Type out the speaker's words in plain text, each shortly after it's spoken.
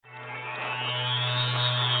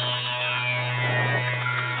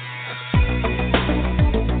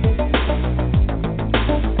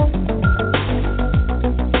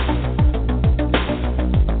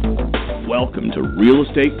Welcome to Real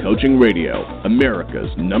Estate Coaching Radio, America's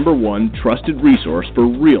 #1 trusted resource for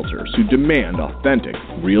realtors who demand authentic,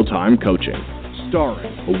 real-time coaching.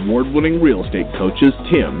 Starring award-winning real estate coaches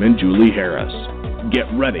Tim and Julie Harris. Get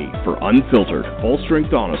ready for unfiltered,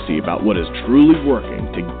 full-strength honesty about what is truly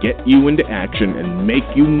working to get you into action and make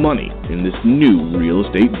you money in this new real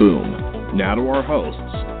estate boom. Now to our hosts,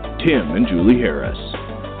 Tim and Julie Harris.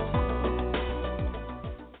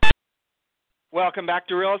 Welcome back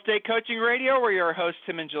to Real Estate Coaching Radio. We're your hosts,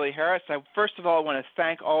 Tim and Julie Harris. First of all, I want to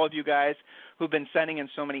thank all of you guys who've been sending in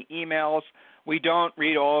so many emails. We don't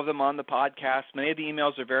read all of them on the podcast. Many of the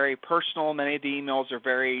emails are very personal. Many of the emails are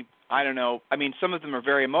very, some of them are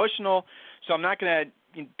very emotional. So I'm not going to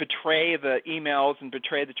betray the emails and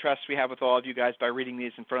betray the trust we have with all of you guys by reading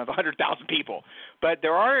these in front of 100,000 people. But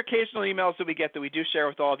there are occasional emails that we get that we do share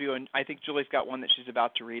with all of you, and I think Julie's got one that she's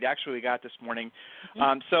about to read. Actually, we got it this morning.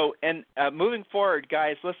 Moving forward,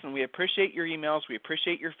 guys, listen, we appreciate your emails. We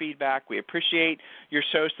appreciate your feedback. We appreciate your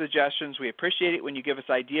show suggestions. We appreciate it when you give us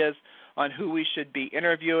ideas on who we should be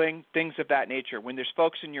interviewing, things of that nature. When there's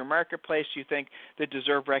folks in your marketplace you think that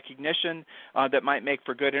deserve recognition, that might make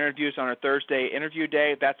for good interviews on our Thursday interview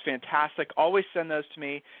day, that's fantastic. Always send those to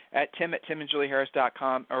me at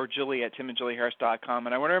tim@timandjulieharris.com or julie@timandjulieharris.com.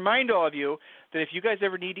 And I want to remind all of you that if you guys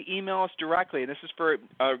ever need to email us directly, and this is for,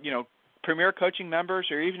 Premier Coaching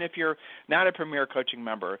members, or even if you're not a Premier Coaching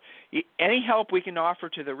member, any help we can offer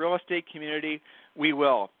to the real estate community, we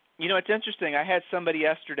will. You know, it's interesting. I had somebody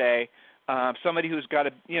yesterday, somebody who's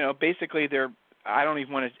got basically I don't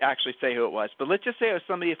even want to actually say who it was, but let's just say it was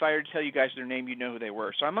somebody, if I were to tell you guys their name, you'd know who they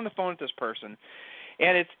were. So I'm on the phone with this person,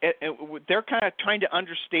 and they're kind of trying to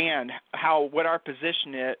understand what our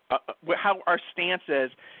position is, how our stance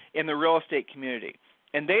is in the real estate community.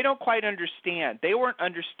 And they don't quite understand. They weren't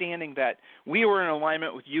understanding that we were in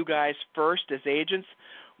alignment with you guys first as agents,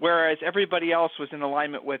 whereas everybody else was in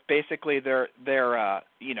alignment with basically their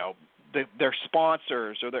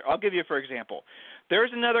sponsors or I'll give you for example.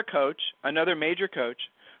 There's another coach, another major coach,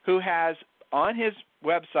 who has on his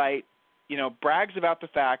website, brags about the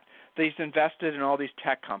fact that he's invested in all these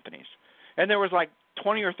tech companies. And there was like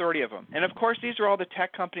 20 or 30 of them. And of course, these are all the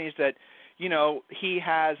tech companies that he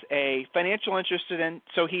has a financial interest in,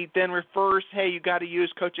 so he then refers, hey, you got to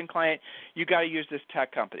use Coaching Client, you got to use this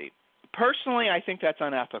tech company. Personally, I think that's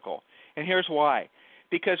unethical, and here's why.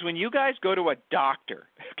 Because when you guys go to a doctor,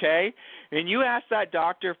 okay, and you ask that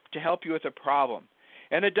doctor to help you with a problem,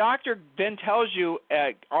 and the doctor then tells you,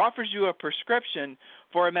 offers you a prescription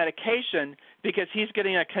for a medication because he's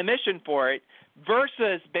getting a commission for it,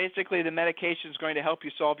 versus basically the medication is going to help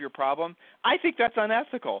you solve your problem, I think that's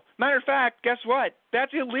unethical. Matter of fact, guess what?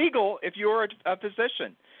 That's illegal if you're a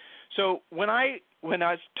physician. So when I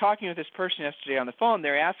was talking with this person yesterday on the phone,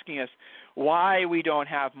 they're asking us why we don't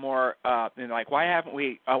have more, why haven't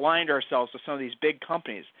we aligned ourselves with some of these big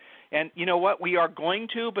companies? And you know what? We are going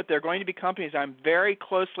to, but they're going to be companies I'm very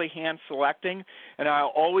closely hand-selecting, and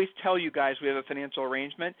I'll always tell you guys we have a financial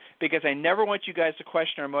arrangement because I never want you guys to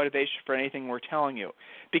question our motivation for anything we're telling you.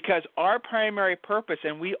 Because our primary purpose,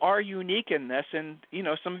 and we are unique in this, and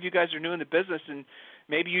some of you guys are new in the business, and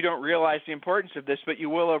maybe you don't realize the importance of this, but you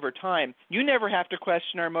will over time. You never have to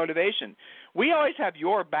question our motivation. We always have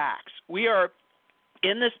your backs. We are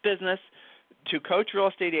in this business to coach real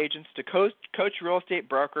estate agents, to coach real estate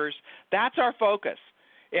brokers. That's our focus.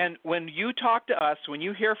 And when you talk to us, when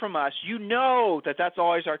you hear from us, you know that that's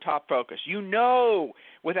always our top focus. You know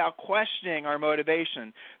without questioning our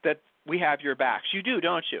motivation that we have your backs. You do,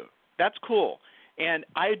 don't you? That's cool. And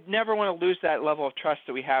I never want to lose that level of trust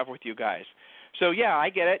that we have with you guys. So, yeah, I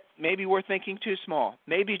get it. Maybe we're thinking too small.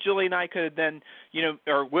 Maybe Julie and I could have been,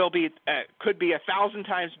 could be 1,000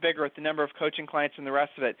 times bigger with the number of coaching clients and the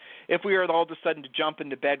rest of it if we were all of a sudden to jump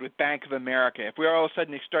into bed with Bank of America, if we were all of a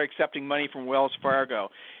sudden to start accepting money from Wells Fargo,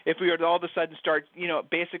 if we were to all of a sudden start,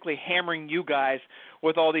 basically hammering you guys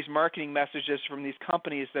with all these marketing messages from these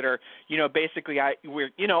companies that are,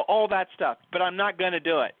 all that stuff. But I'm not going to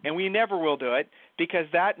do it, and we never will do it, because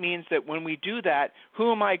that means that when we do that,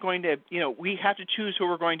 who am I going to, we have to choose who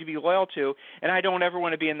we're going to be loyal to, and I don't ever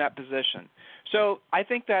want to be in that position. So I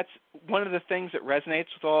think that's one of the things that resonates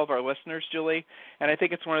with all of our listeners, Julie, and I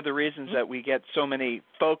think it's one of the reasons that we get so many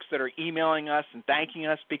folks that are emailing us and thanking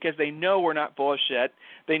us, because they know we're not bullshit.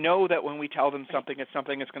 They know that when we tell them something, it's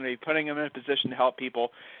something that's going to be putting them in a position to help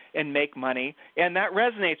people and make money, and that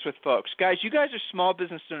resonates with folks. Guys, you guys are small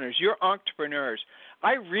business owners. You're entrepreneurs.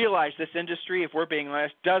 I realize this industry, if we're being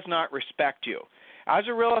honest, does not respect you. As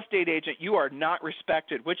a real estate agent, you are not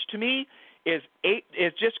respected, which to me is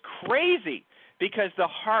just crazy, because the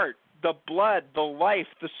heart, the blood, the life,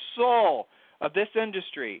 the soul of this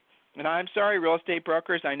industry And I'm sorry, real estate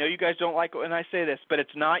brokers, I know you guys don't like it when I say this, but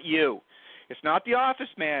it's not you. It's not the office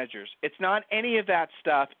managers. It's not any of that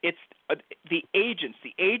stuff. It's the agents.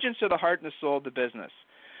 The agents are the heart and the soul of the business.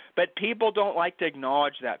 But people don't like to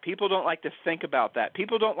acknowledge that. People don't like to think about that.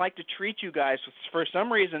 People don't like to treat you guys, for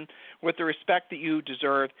some reason, with the respect that you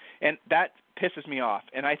deserve, and that pisses me off.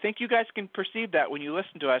 And I think you guys can perceive that when you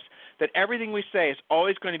listen to us, that everything we say is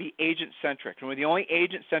always going to be agent-centric. And we're the only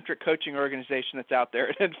agent-centric coaching organization that's out there.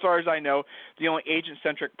 And as far as I know, the only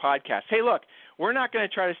agent-centric podcast. Hey, look, we're not going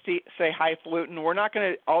to try to say highfalutin. We're not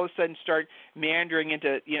going to all of a sudden start meandering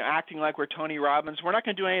into, acting like we're Tony Robbins. We're not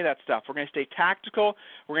going to do any of that stuff. We're going to stay tactical.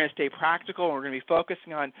 We're going to stay practical. And we're going to be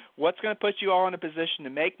focusing on what's going to put you all in a position to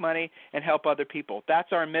make money and help other people. That's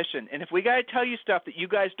our mission. And if we got to tell you stuff that you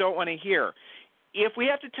guys don't want to hear, if we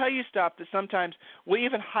have to tell you stuff that sometimes will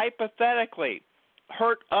even hypothetically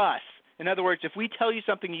hurt us, in other words, if we tell you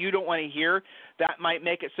something you don't want to hear, that might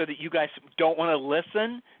make it so that you guys don't want to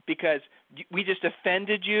listen because we just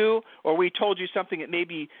offended you, or we told you something that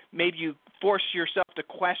maybe you force yourself to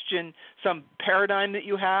question some paradigm that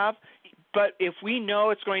you have. But if we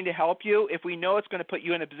know it's going to help you, if we know it's going to put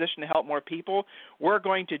you in a position to help more people, we're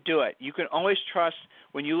going to do it. You can always trust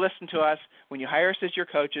when you listen to us, when you hire us as your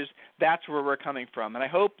coaches, that's where we're coming from. And I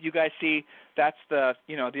hope you guys see that's the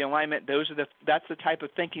alignment. That's the type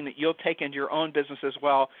of thinking that you'll take into your own business as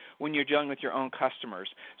well when you're dealing with your own customers.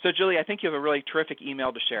 So, Julie, I think you have a really terrific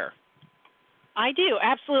email to share. I do,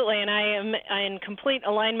 absolutely, and I am in complete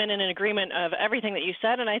alignment and in agreement of everything that you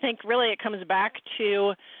said, and I think really it comes back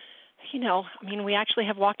to we actually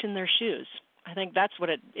have walked in their shoes. I think that's what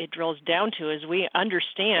it drills down to is we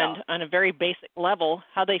understand on a very basic level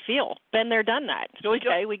how they feel. Been there, done that.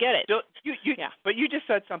 Okay, we get it. But you just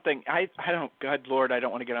said something. God Lord, I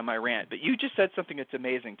don't want to get on my rant, but you just said something that's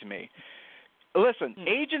amazing to me. Listen,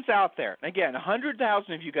 agents out there, again,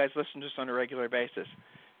 100,000 of you guys listen to us on a regular basis.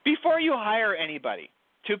 Before you hire anybody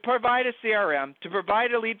to provide a CRM, to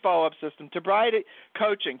provide a lead follow-up system, to provide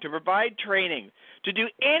coaching, to provide training, to do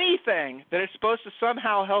anything that is supposed to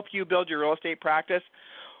somehow help you build your real estate practice,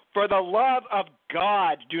 for the love of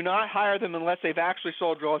God, do not hire them unless they've actually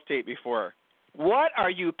sold real estate before. What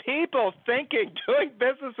are you people thinking doing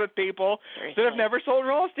business with people that have never sold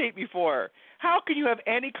real estate before? How can you have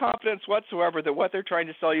any confidence whatsoever that what they're trying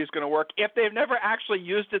to sell you is going to work if they've never actually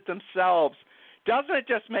used it themselves? Doesn't it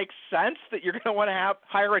just make sense that you're going to want to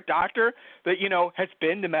hire a doctor that, has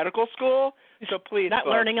been to medical school? So please. Not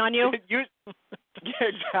learning on you? Yeah,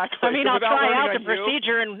 exactly. I mean, I'll try out the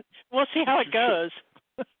procedure and we'll see how it goes.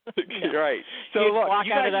 Right. So look,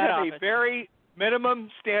 you guys have a very minimum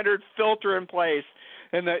standard filter in place.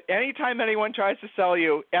 And that anytime anyone tries to sell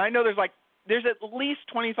you, and I know there's at least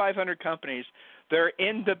 2,500 companies that are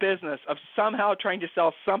in the business of somehow trying to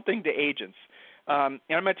sell something to agents. And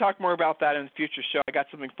I'm going to talk more about that in the future show. I got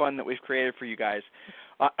something fun that we've created for you guys,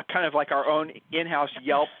 kind of like our own in-house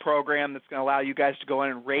Yelp program that's going to allow you guys to go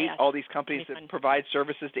in and rate all these companies that provide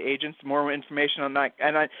services to agents. More information on that.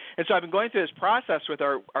 And so I've been going through this process with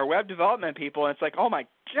our web development people, and it's like, oh, my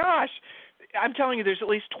gosh. I'm telling you, there's at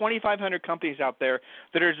least 2,500 companies out there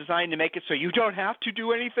that are designed to make it so you don't have to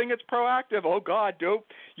do anything that's proactive. Oh God, dope!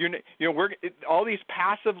 We're all these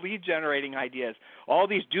passive lead generating ideas. All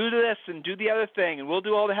these do this and do the other thing, and we'll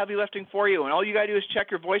do all the heavy lifting for you. And all you got to do is check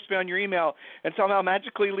your voicemail on your email, and somehow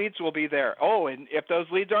magically leads will be there. Oh, and if those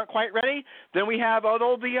leads aren't quite ready, then we have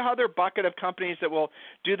there'll be another bucket of companies that will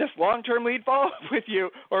do this long-term lead follow-up with you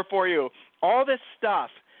or for you. All this stuff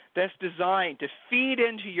that's designed to feed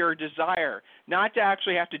into your desire, not to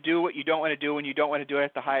actually have to do what you don't want to do when you don't want to do it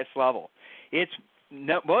at the highest level.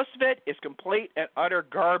 Most of it is complete and utter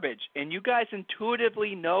garbage, and you guys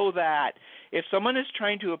intuitively know that. If someone is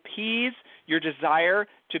trying to appease your desire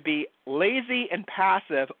to be lazy and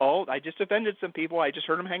passive, I just offended some people. I just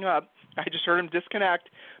heard them hang up. I just heard them disconnect.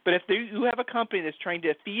 But if you have a company that's trying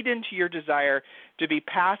to feed into your desire to be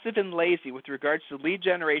passive and lazy with regards to lead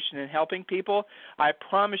generation and helping people, I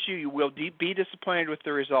promise you will be disappointed with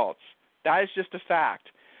the results. That is just a fact.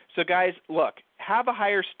 So, guys, look, have a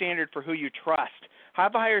higher standard for who you trust.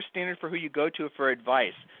 Have a higher standard for who you go to for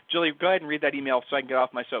advice. Julie, go ahead and read that email so I can get off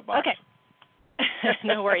my soapbox. Okay.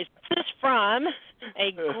 No worries. This is from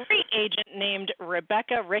a great agent named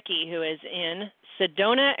Rebecca Ricky, who is in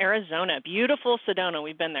Sedona, Arizona. Beautiful Sedona.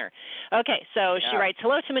 We've been there. Okay, so she writes,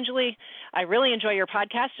 hello, Tim and Julie. I really enjoy your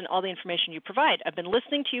podcast and all the information you provide. I've been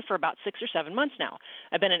listening to you for about 6 or 7 months now.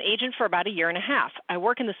 I've been an agent for about 1.5 years. I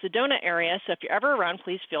work in the Sedona area, so if you're ever around,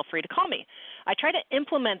 please feel free to call me. I try to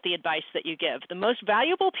implement the advice that you give. The most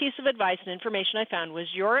valuable piece of advice and information I found was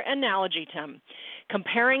your analogy, Tim,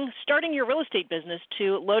 comparing starting your real estate business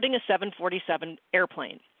to loading a 747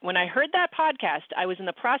 airplane. When I heard that podcast, I was in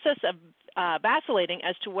the process of vacillating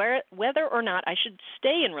as to whether or not I should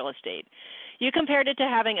stay in real estate. You compared it to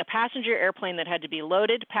having a passenger airplane that had to be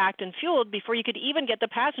loaded, packed, and fueled before you could even get the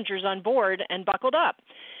passengers on board and buckled up.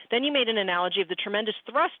 Then you made an analogy of the tremendous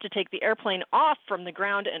thrust to take the airplane off from the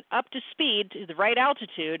ground and up to speed to the right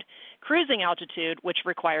altitude, cruising altitude, which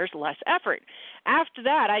requires less effort. After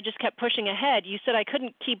that, I just kept pushing ahead. You said I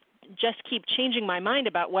couldn't keep changing my mind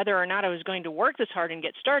about whether or not I was going to work this hard and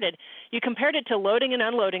get started. You compared it to loading and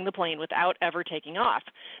unloading the plane without ever taking off.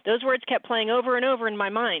 Those words kept playing over and over in my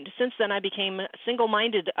mind. Since then, I became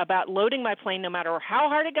single-minded about loading my plane no matter how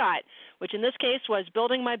hard it got, which in this case was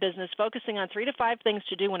building my business, focusing on 3 to 5 things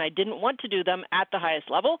to do when I didn't want to do them at the highest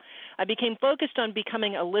level. I became focused on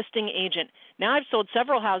becoming a listing agent. Now I've sold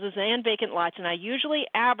several houses and vacant lots, and I usually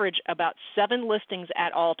average about 7 listings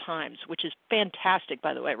at all times, which is fantastic,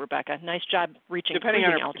 by the way, Rebecca. Nice job reaching depending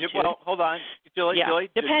on altitude. Well, hold on, Julie. Yeah. Julie,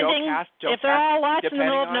 depending if they're all lots in the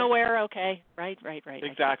middle of nowhere, okay. Right.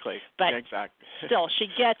 Exactly. But exactly. Still, she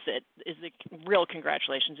gets it. Is the real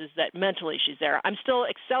congratulations is that mentally she's there. I'm still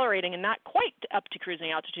accelerating and not quite up to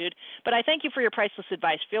cruising altitude, but I thank you for your priceless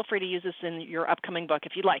advice. Feel free to use this in your upcoming book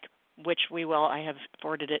if you'd like, which we will. I have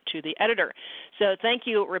forwarded it to the editor. So thank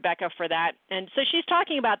you, Rebecca, for that. And so she's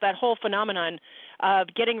talking about that whole phenomenon of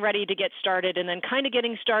getting ready to get started and then kind of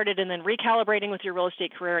getting started and then recalibrating with your real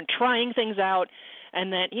estate career and trying things out.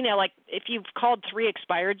 And then, like if you've called 3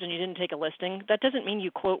 expireds and you didn't take a listing, that doesn't mean you,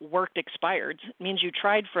 quote, worked expireds. It means you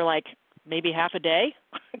tried for maybe half a day.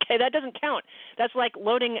 Okay, that doesn't count. That's like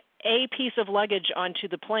loading a piece of luggage onto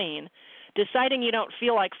the plane, deciding you don't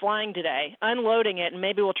feel like flying today, unloading it, and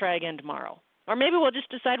maybe we'll try again tomorrow. Or maybe we'll just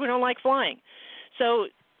decide we don't like flying. So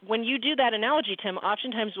when you do that analogy, Tim,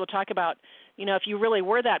 oftentimes we'll talk about, if you really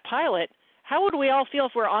were that pilot, how would we all feel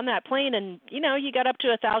if we're on that plane and, you got up to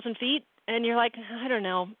 1,000 feet and you're like, I don't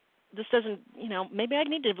know, this doesn't, maybe I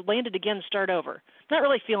need to land it again and start over. I'm not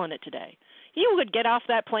really feeling it today. You would get off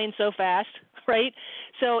that plane so fast, right?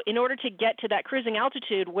 So in order to get to that cruising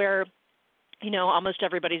altitude where, almost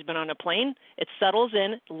everybody's been on a plane, it settles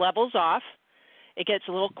in, levels off. It gets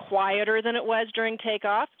a little quieter than it was during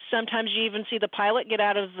takeoff. Sometimes you even see the pilot get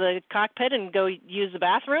out of the cockpit and go use the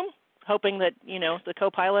bathroom, hoping that, the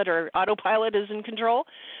co-pilot or autopilot is in control.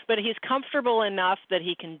 But he's comfortable enough that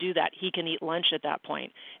he can do that. He can eat lunch at that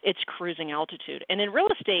point. It's cruising altitude. And in real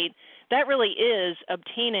estate, that really is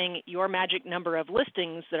obtaining your magic number of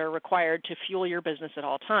listings that are required to fuel your business at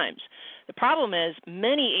all times. The problem is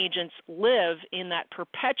many agents live in that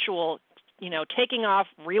perpetual, taking off,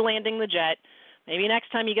 re-landing the jet. Maybe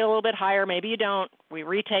next time you get a little bit higher, maybe you don't. We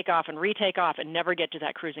retake off and never get to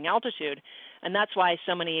that cruising altitude. And that's why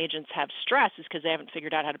so many agents have stress, is because they haven't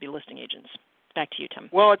figured out how to be listing agents. Back to you, Tim.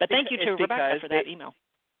 Well, but thank you to Rebecca for that email.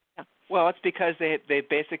 Yeah. Well, it's because they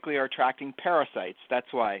basically are attracting parasites. That's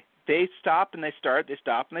why. They stop and they start, they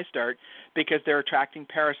stop and they start, because they're attracting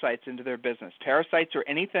parasites into their business. Parasites are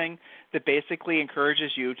anything that basically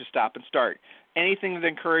encourages you to stop and start. Anything that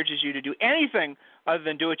encourages you to do anything other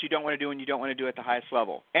than do what you don't want to do and you don't want to do at the highest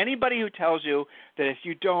level. Anybody who tells you that if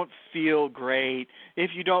you don't feel great,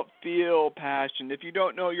 if you don't feel passion, if you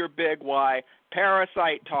don't know your big why,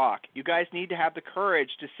 parasite talk. You guys need to have the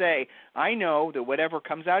courage to say, I know that whatever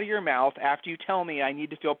comes out of your mouth after you tell me I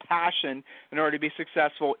need to feel passion in order to be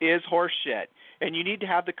successful is horse shit. And you need to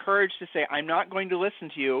have the courage to say, I'm not going to listen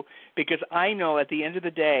to you, because I know at the end of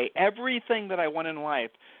the day, everything that I want in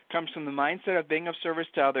life comes from the mindset of being of service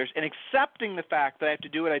to others and accepting the fact that I have to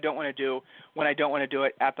do what I don't want to do when I don't want to do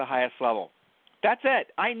it at the highest level. That's it.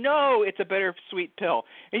 I know it's a bittersweet pill.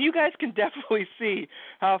 And you guys can definitely see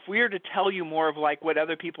how if we were to tell you more of what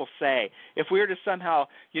other people say, if we were to somehow,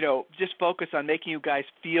 just focus on making you guys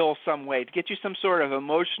feel some way, to get you some sort of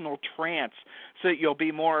emotional trance so that you'll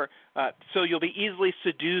be more, so you'll be easily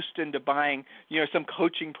seduced into buying, some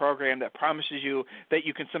coaching program that promises you that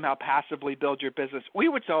you can somehow passively build your business, we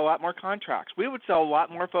would sell a lot more contracts. We would sell a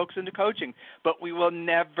lot more folks into coaching, but we will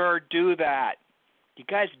never do that. You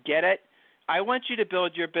guys get it? I want you to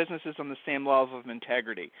build your businesses on the same level of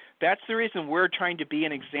integrity. That's the reason we're trying to be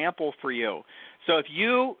an example for you. So if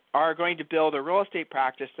you are going to build a real estate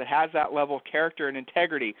practice that has that level of character and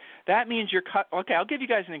integrity, that means okay, I'll give you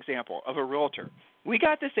guys an example of a realtor. We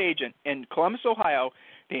got this agent in Columbus, Ohio,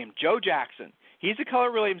 named Joe Jackson. He's a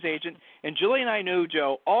Keller Williams agent, and Julie and I knew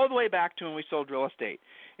Joe all the way back to when we sold real estate.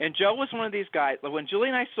 And Joe was one of these guys. When Julie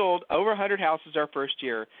and I sold over 100 houses our first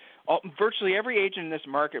year, virtually every agent in this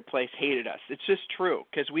marketplace hated us. It's just true,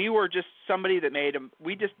 because we were just somebody that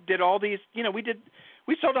we just did all these,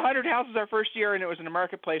 We sold 100 houses our first year, and it was in a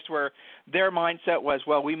marketplace where their mindset was,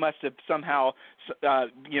 well, we must have somehow,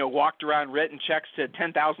 walked around, written checks to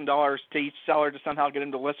 $10,000 to each seller to somehow get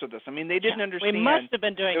them to list with us. I mean, they didn't understand. We must have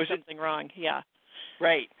been doing something wrong. Yeah.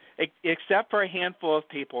 Right. Except for a handful of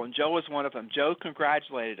people, and Joe was one of them. Joe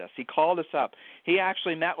congratulated us. He called us up. He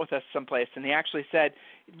actually met with us someplace, and he actually said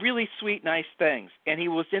really sweet, nice things, and he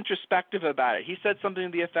was introspective about it. He said something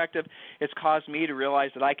to the effect of, it's caused me to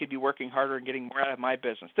realize that I could be working harder and getting more out of my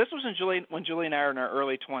business. This was when Julie and I were in our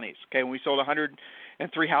early 20s, okay, when we sold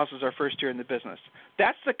 103 houses our first year in the business.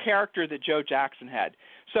 That's the character that Joe Jackson had.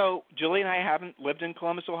 So Julie and I haven't lived in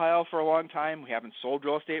Columbus, Ohio for a long time. We haven't sold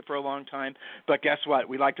real estate for a long time. But guess what?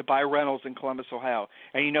 We like to buy rentals in Columbus, Ohio.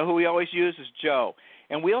 And you know who we always use is Joe.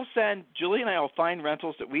 And Julie and I will find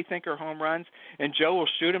rentals that we think are home runs, and Joe will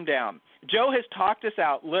shoot them down. Joe has talked us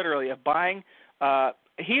out, literally, of buying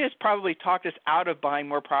he has probably talked us out of buying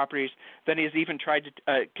more properties than he has even tried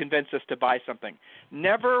to convince us to buy something.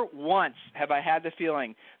 Never once have I had the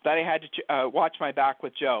feeling that I had to watch my back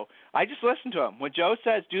with Joe. I just listen to him. When Joe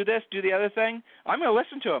says, do this, do the other thing, I'm going to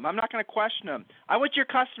listen to him. I'm not going to question him. I want your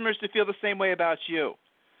customers to feel the same way about you.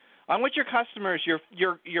 I want your customers,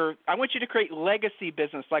 I want you to create legacy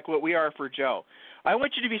business like what we are for Joe. I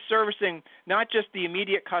want you to be servicing not just the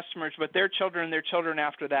immediate customers, but their children and their children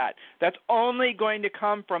after that. That's only going to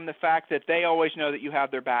come from the fact that they always know that you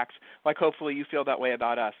have their backs, like hopefully you feel that way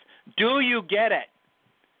about us. Do you get it?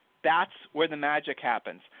 That's where the magic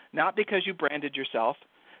happens. Not because you branded yourself,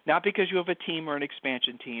 not because you have a team or an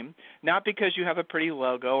expansion team, not because you have a pretty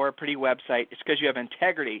logo or a pretty website. It's because you have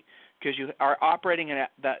integrity, because you are operating in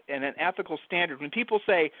an ethical standard. When people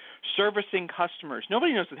say servicing customers,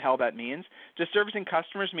 nobody knows what the hell that means. Does servicing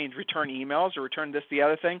customers mean return emails or return this, the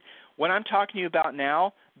other thing? What I'm talking to you about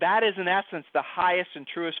now, that is in essence the highest and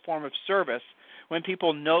truest form of service, when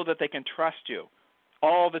people know that they can trust you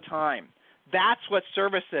all the time. That's what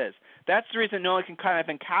service is. That's the reason no one can kind of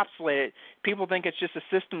encapsulate it. People think it's just a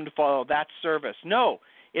system to follow. That's service. No.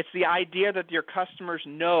 It's the idea that your customers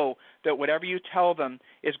know that whatever you tell them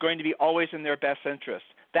is going to be always in their best interest.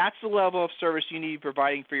 That's the level of service you need to be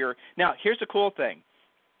providing for your – now, here's the cool thing.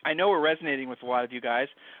 I know we're resonating with a lot of you guys.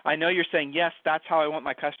 I know you're saying, yes, that's how I want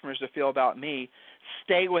my customers to feel about me.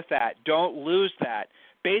 Stay with that. Don't lose that.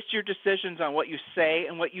 Base your decisions on what you say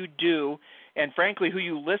and what you do, and frankly who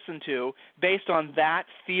you listen to, based on that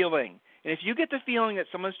feeling. And if you get the feeling that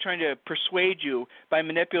someone's trying to persuade you by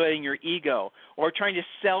manipulating your ego, or trying to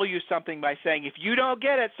sell you something by saying, if you don't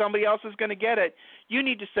get it, somebody else is going to get it, you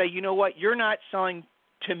need to say, you know what, you're not selling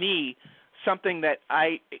to me something that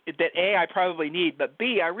A, I probably need, but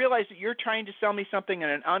B, I realize that you're trying to sell me something in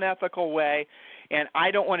an unethical way, and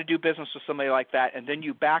I don't want to do business with somebody like that. And then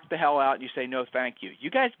you back the hell out and you say, no, thank you.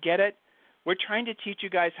 You guys get it? We're trying to teach you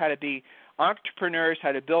guys how to be entrepreneurs,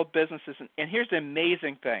 how to build businesses. And here's the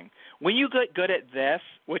amazing thing. When you get good at this,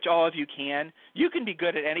 which all of you can be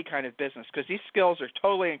good at any kind of business, because these skills are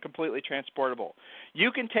totally and completely transportable.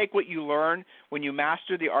 You can take what you learn when you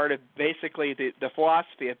master the art of basically the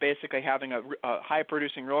philosophy of basically having a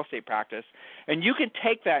high-producing real estate practice, and you can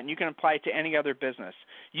take that and you can apply it to any other business.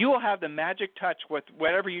 You will have the magic touch with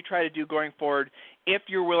whatever you try to do going forward if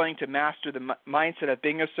you're willing to master the mindset of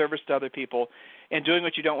being of service to other people and doing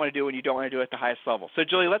what you don't want to do when you don't want to do it at the highest level. So,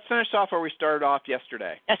 Julie, let's finish off where we started off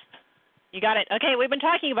yesterday. Yes, you got it. Okay, we've been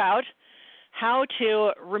talking about how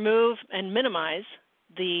to remove and minimize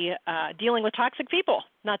the dealing with toxic people.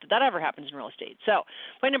 Not that that ever happens in real estate. So,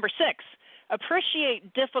 point number 6,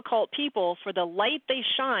 appreciate difficult people for the light they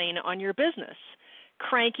shine on your business.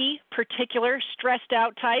 Cranky, particular, stressed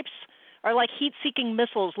out types are like heat-seeking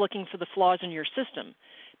missiles looking for the flaws in your system.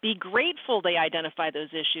 Be grateful they identify those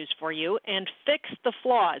issues for you and fix the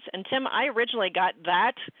flaws. And, Tim, I originally got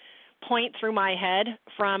that point through my head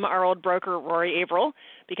from our old broker, Rory Averill,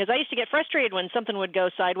 because I used to get frustrated when something would go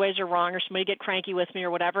sideways or wrong, or somebody get cranky with me or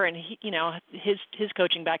whatever. And, his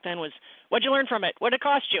coaching back then was, what'd you learn from it? What'd it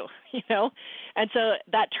cost you? And so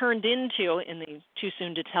that turned into, in the too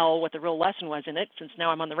soon to tell what the real lesson was in it, since now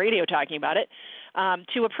I'm on the radio talking about it,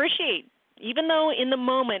 to appreciate, even though in the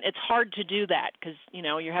moment it's hard to do that because,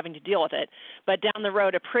 you're having to deal with it, but down the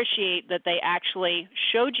road appreciate that they actually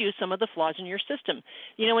showed you some of the flaws in your system.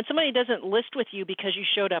 When somebody doesn't list with you because you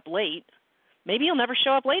showed up late, maybe you'll never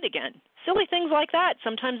show up late again. Silly things like that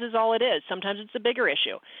sometimes is all it is. Sometimes it's a bigger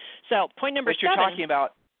issue. So point number 7.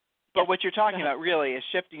 What you're talking about really is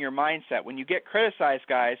shifting your mindset. When you get criticized,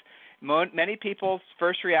 guys, many people's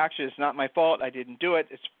first reaction is not my fault. I didn't do it.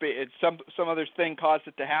 It's some other thing caused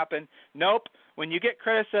it to happen. Nope. When you get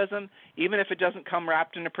criticism, even if it doesn't come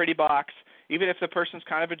wrapped in a pretty box, even if the person's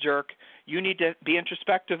kind of a jerk, you need to be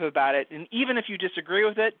introspective about it. And even if you disagree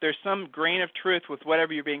with it, there's some grain of truth with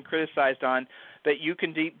whatever you're being criticized on that you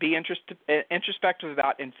can be introspective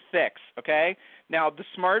about and fix, okay? Now, the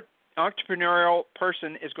smart entrepreneurial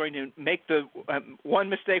person is going to make the one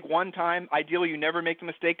mistake one time. Ideally, you never make the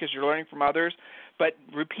mistake because you're learning from others, but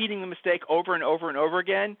repeating the mistake over and over and over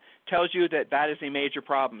again tells you that that is a major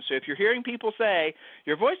problem. So if you're hearing people say,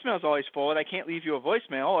 your voicemail is always full and I can't leave you a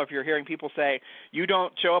voicemail, or if you're hearing people say, you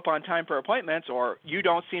don't show up on time for appointments, or you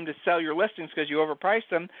don't seem to sell your listings because you overpriced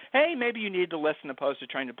them, hey, maybe you need to listen opposed to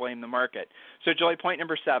trying to blame the market. So, Julie, point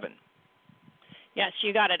number 7. Yes,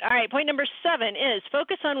 you got it. All right, point number 7 is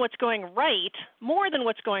focus on what's going right more than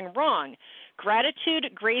what's going wrong.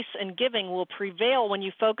 Gratitude, grace, and giving will prevail when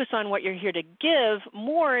you focus on what you're here to give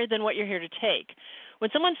more than what you're here to take. When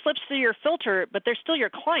someone slips through your filter, but they're still your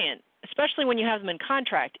client, especially when you have them in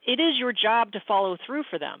contract, it is your job to follow through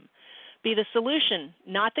for them. Be the solution,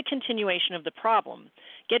 not the continuation of the problem.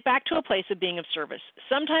 Get back to a place of being of service.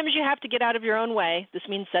 Sometimes you have to get out of your own way. This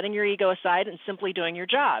means setting your ego aside and simply doing your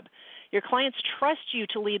job. Your clients trust you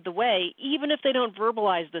to lead the way, even if they don't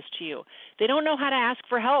verbalize this to you. They don't know how to ask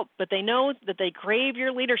for help, but they know that they crave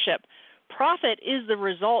your leadership. Profit is the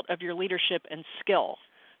result of your leadership and skill.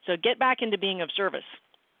 So get back into being of service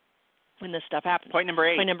when this stuff happens. Point number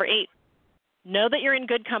 8. Point number 8. Know that you're in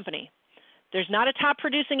good company. There's not a top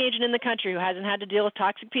producing agent in the country who hasn't had to deal with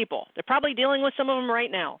toxic people. They're probably dealing with some of them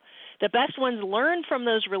right now. The best ones learn from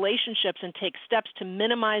those relationships and take steps to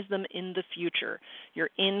minimize them in the future. You're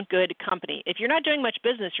in good company. If you're not doing much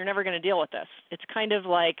business, you're never going to deal with this. It's kind of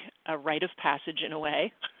like a rite of passage in a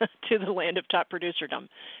way to the land of top producerdom.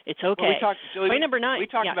 It's okay. Well, Julie, point number 9. We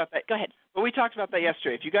talked about that. Go ahead. Well, we talked about that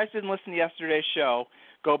yesterday. If you guys didn't listen to yesterday's show,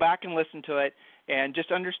 go back and listen to it. And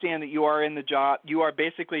just understand that you are in the job. You are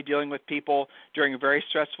basically dealing with people during a very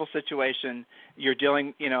stressful situation. You're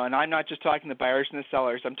dealing, and I'm not just talking the buyers and the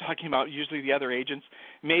sellers. I'm talking about usually the other agents.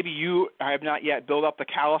 Maybe you have not yet built up the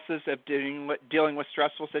calluses of dealing with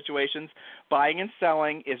stressful situations. Buying and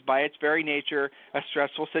selling is by its very nature a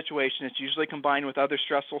stressful situation. It's usually combined with other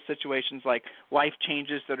stressful situations like life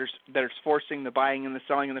changes that are forcing the buying and the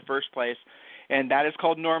selling in the first place. And that is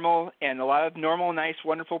called normal, and a lot of normal, nice,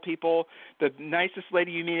 wonderful people, the nicest lady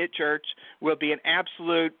you meet at church will be an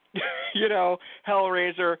absolute,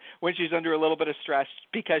 hellraiser when she's under a little bit of stress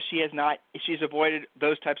because she's avoided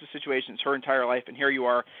those types of situations her entire life, and here you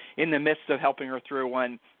are in the midst of helping her through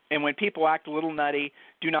one. And when people act a little nutty,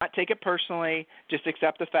 do not take it personally. Just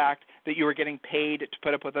accept the fact that you are getting paid to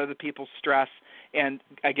put up with other people's stress. And,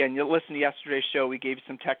 again, you'll listen to yesterday's show. We gave you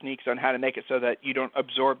some techniques on how to make it so that you don't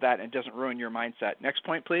absorb that and it doesn't ruin your mindset. Next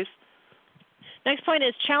point, please. Next point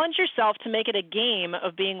is challenge yourself to make it a game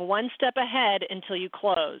of being one step ahead until you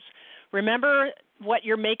close. Remember what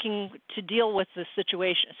you're making to deal with this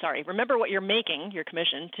situation. Remember what you're making, your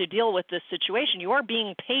commission, to deal with this situation. You are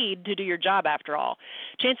being paid to do your job after all.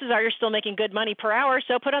 Chances are you're still making good money per hour,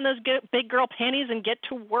 so put on those big girl panties and get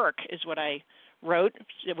to work is what I wrote,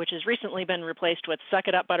 which has recently been replaced with suck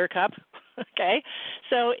it up, buttercup. Okay?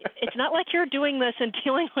 So it's not like you're doing this and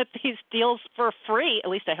dealing with these deals for free. At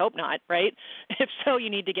least I hope not, right? If so, you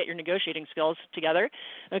need to get your negotiating skills together.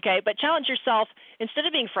 Okay? But challenge yourself. Instead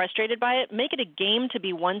of being frustrated by it, make it a game to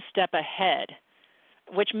be one step ahead,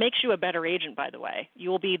 which makes you a better agent, by the way. You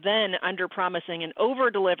will be then under-promising and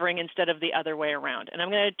over-delivering instead of the other way around. And I'm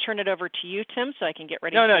going to turn it over to you, Tim, so I can get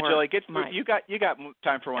ready for Julie, mine. You got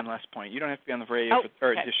time for one last point. You don't have to be on the radio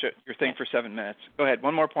your thing for 7 minutes. Go ahead,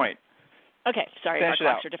 one more point. Okay, sorry, Finish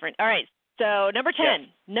our clocks are different. All right, so number 10, yes.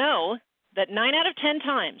 Know that 9 out of 10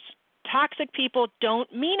 times toxic people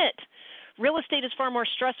don't mean it. Real estate is far more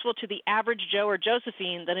stressful to the average Joe or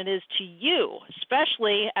Josephine than it is to you,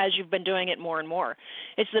 especially as you've been doing it more and more.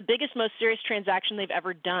 It's the biggest, most serious transaction they've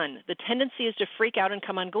ever done. The tendency is to freak out and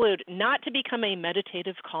come unglued, not to become a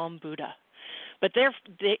meditative, calm Buddha. But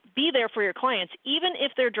be there for your clients, even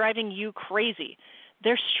if they're driving you crazy.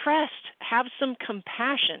 They're stressed. Have some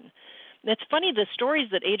compassion. It's funny, the stories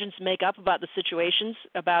that agents make up about the situations,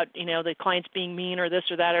 about, the clients being mean or this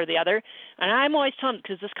or that or the other, and I'm always telling them,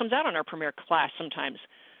 because this comes out on our premier class sometimes,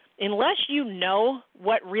 unless you know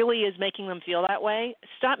what really is making them feel that way,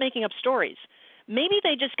 stop making up stories. Maybe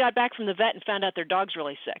they just got back from the vet and found out their dog's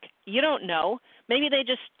really sick. You don't know. Maybe they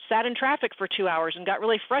just sat in traffic for 2 hours and got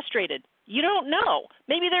really frustrated. You don't know.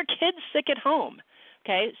 Maybe their kid's sick at home.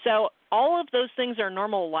 Okay, so all of those things are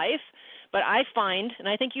normal life. But I find, and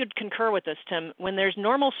I think you'd concur with this, Tim, when there's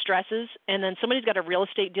normal stresses and then somebody's got a real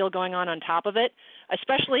estate deal going on top of it,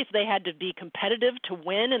 especially if they had to be competitive to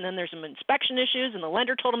win and then there's some inspection issues and the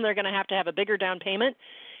lender told them they're going to have a bigger down payment,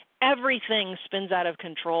 everything spins out of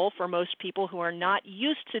control for most people who are not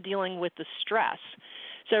used to dealing with the stress.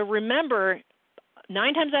 So remember,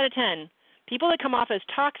 9 times out of 10, people that come off as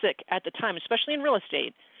toxic at the time, especially in real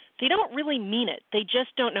estate, they don't really mean it. They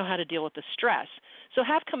just don't know how to deal with the stress. So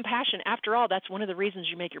have compassion. After all, that's one of the reasons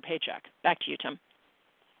you make your paycheck. Back to you, Tim.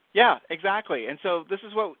 Yeah, exactly. And so this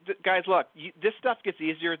is what, guys, look, this stuff gets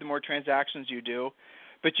easier the more transactions you do.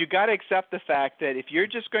 But you got to accept the fact that if you're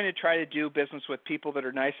just going to try to do business with people that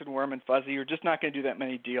are nice and warm and fuzzy, you're just not going to do that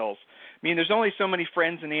many deals. I mean, there's only so many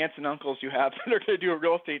friends and aunts and uncles you have that are going to do a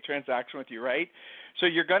real estate transaction with you, right? So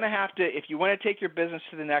you're going to have to, if you want to take your business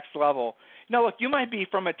to the next level, look, you might be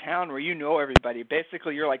from a town where you know everybody.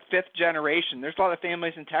 Basically, you're like 5th generation. There's a lot of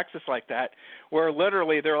families in Texas like that where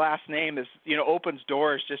literally their last name is, opens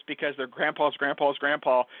doors just because their grandpa's grandpa,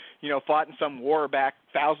 fought in some war back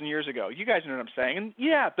 1,000 years ago. You guys know what I'm saying. And,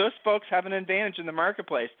 yeah, those folks have an advantage in the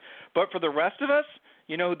marketplace. But for the rest of us,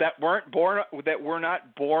 that were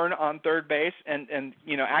not born on third base and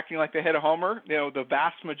acting like they hit a homer, the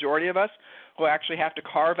vast majority of us who actually have to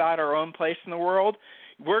carve out our own place in the world,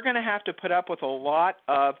 we're going to have to put up with a lot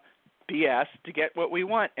of BS to get what we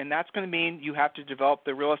want. And that's going to mean you have to develop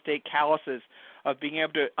the real estate calluses of being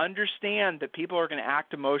able to understand that people are going to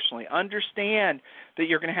act emotionally, understand that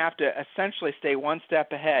you're going to have to essentially stay one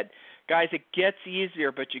step ahead. Guys, it gets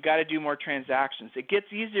easier, but you got to do more transactions. It gets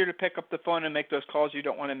easier to pick up the phone and make those calls you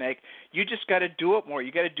don't want to make. You just got to do it more.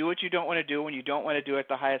 You got to do what you don't want to do when you don't want to do it at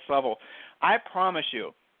the highest level. I promise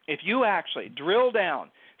you, if you actually drill down,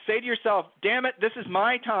 say to yourself, damn it, this is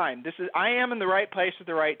my time. I am in the right place at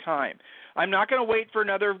the right time. I'm not going to wait for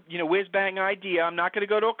another, whiz-bang idea. I'm not going to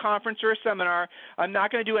go to a conference or a seminar. I'm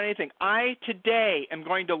not going to do anything. I today am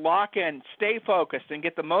going to lock in, stay focused, and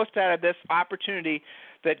get the most out of this opportunity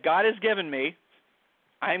that God has given me.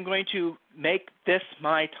 I'm going to make this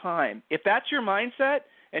my time. If that's your mindset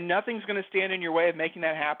and nothing's going to stand in your way of making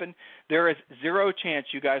that happen, there is zero chance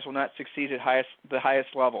you guys will not succeed at the highest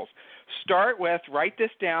levels. Start with, write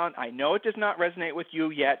this down. I know it does not resonate with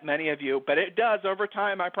you yet, many of you, but it does over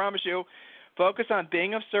time, I promise you. Focus on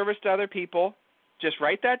being of service to other people. Just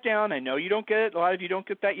write that down. I know you don't get it. A lot of you don't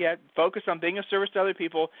get that yet. Focus on being of service to other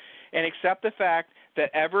people and accept the fact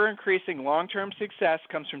that ever-increasing long-term success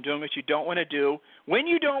comes from doing what you don't want to do when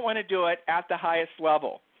you don't want to do it at the highest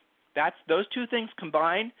level. Those two things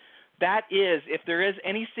combined. That is, if there is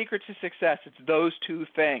any secret to success, it's those two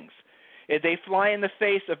things. They fly in the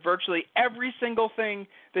face of virtually every single thing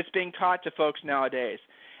that's being taught to folks nowadays.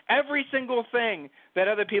 Every single thing that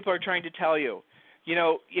other people are trying to tell you.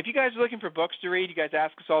 If you guys are looking for books to read, you guys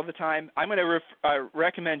ask us all the time. I'm going to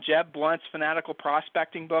recommend Jeb Blunt's Fanatical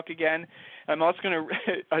Prospecting book again. I'm also going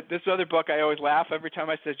to this other book I always laugh every time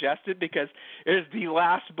I suggest it because it is the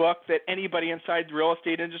last book that anybody inside the real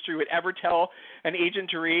estate industry would ever tell an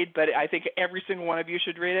agent to read, but I think every single one of you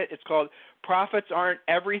should read it. It's called Profits Aren't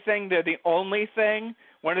Everything, They're the Only Thing.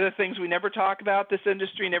 One of the things we never talk about, this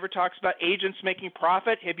industry never talks about agents making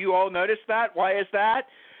profit. Have you all noticed that? Why is that?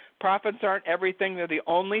 Profits aren't everything. They're the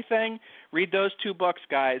only thing. Read those two books,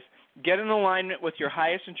 guys. Get in alignment with your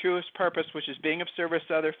highest and truest purpose, which is being of service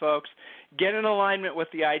to other folks. Get in alignment with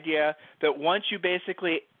the idea that once you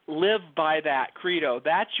basically live by that credo,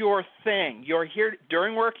 that's your thing. You're here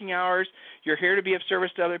during working hours. You're here to be of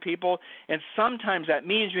service to other people. And sometimes that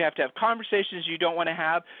means you have to have conversations you don't want to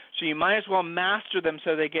have, so you might as well master them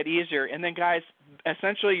so they get easier. And then, guys,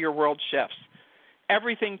 essentially your world shifts.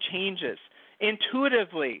 Everything changes.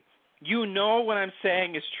 Intuitively, you know what I'm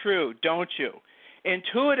saying is true, don't you?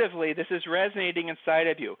 Intuitively, this is resonating inside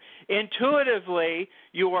of you. Intuitively,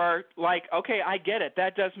 you are like, okay, I get it.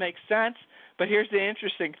 That does make sense. But here's the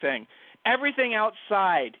interesting thing. Everything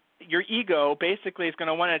outside your ego basically is going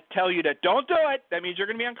to want to tell you that don't do it. That means you're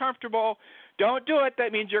going to be uncomfortable. Don't do it.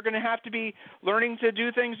 That means you're going to have to be learning to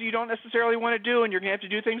do things you don't necessarily want to do, and you're going to have to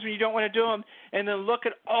do things when you don't want to do them. And then look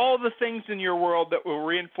at all the things in your world that will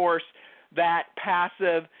reinforce that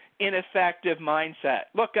passive, ineffective mindset.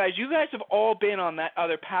 Look, guys, you guys have all been on that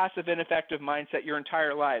other passive, ineffective mindset your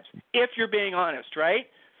entire lives, if you're being honest, right?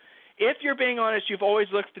 If you're being honest, you've always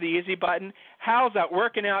looked for the easy button. How's that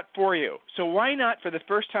working out for you? So why not, for the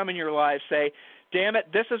first time in your life, say, damn it,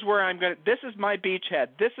 this is my beachhead.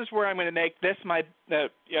 This is where I'm going to make this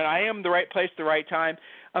I am the right place at the right time.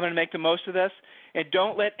 I'm going to make the most of this. And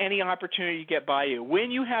don't let any opportunity get by you.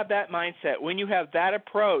 When you have that mindset, when you have that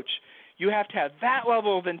approach, you have to have that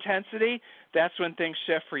level of intensity. That's when things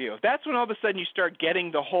shift for you. That's when all of a sudden you start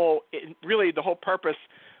getting the whole purpose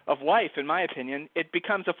of life, in my opinion. It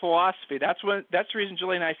becomes a philosophy. That's the reason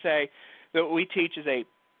Julie and I say that what we teach is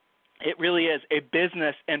it really is a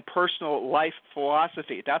business and personal life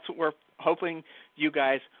philosophy. That's what we're hoping you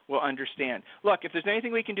guys will understand. Look, if there's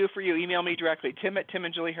anything we can do for you, email me directly,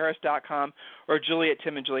 tim@timandjulieharris.com or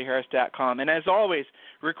julie@timandjulieharris.com. And as always,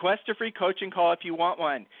 request a free coaching call if you want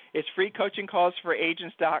one. It's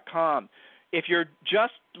freecoachingcallsforagents.com. If you're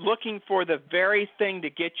just looking for the very thing to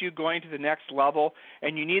get you going to the next level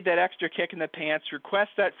and you need that extra kick in the pants,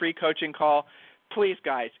 request that free coaching call. Please,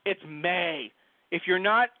 guys, it's May. If you're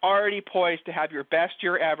not already poised to have your best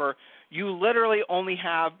year ever, you literally only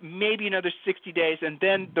have maybe another 60 days, and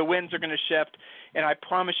then the winds are going to shift, and I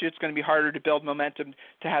promise you it's going to be harder to build momentum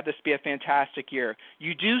to have this be a fantastic year.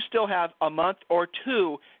 You do still have a month or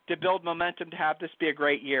two to build momentum to have this be a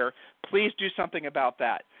great year. Please do something about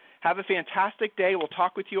that. Have a fantastic day. We'll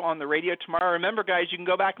talk with you on the radio tomorrow. Remember, guys, you can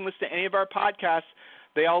go back and listen to any of our podcasts.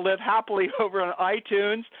 They all live happily over on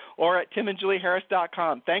iTunes or at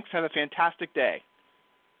timandjulieharris.com. Thanks. Have a fantastic day.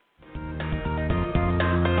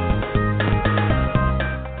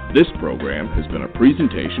 This program has been a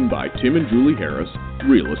presentation by Tim and Julie Harris,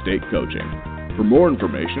 Real Estate Coaching. For more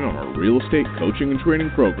information on our real estate coaching and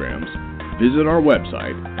training programs, visit our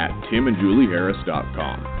website at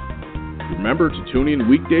timandjulieharris.com. Remember to tune in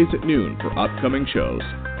weekdays at noon for upcoming shows.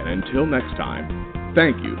 And until next time,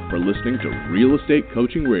 thank you for listening to Real Estate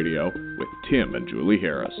Coaching Radio with Tim and Julie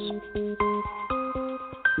Harris.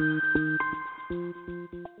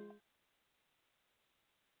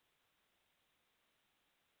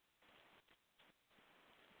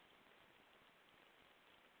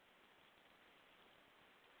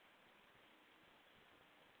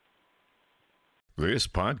 This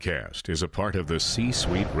podcast is a part of the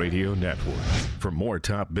C-Suite Radio Network. For more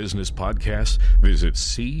top business podcasts, visit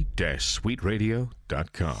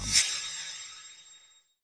c-suiteradio.com.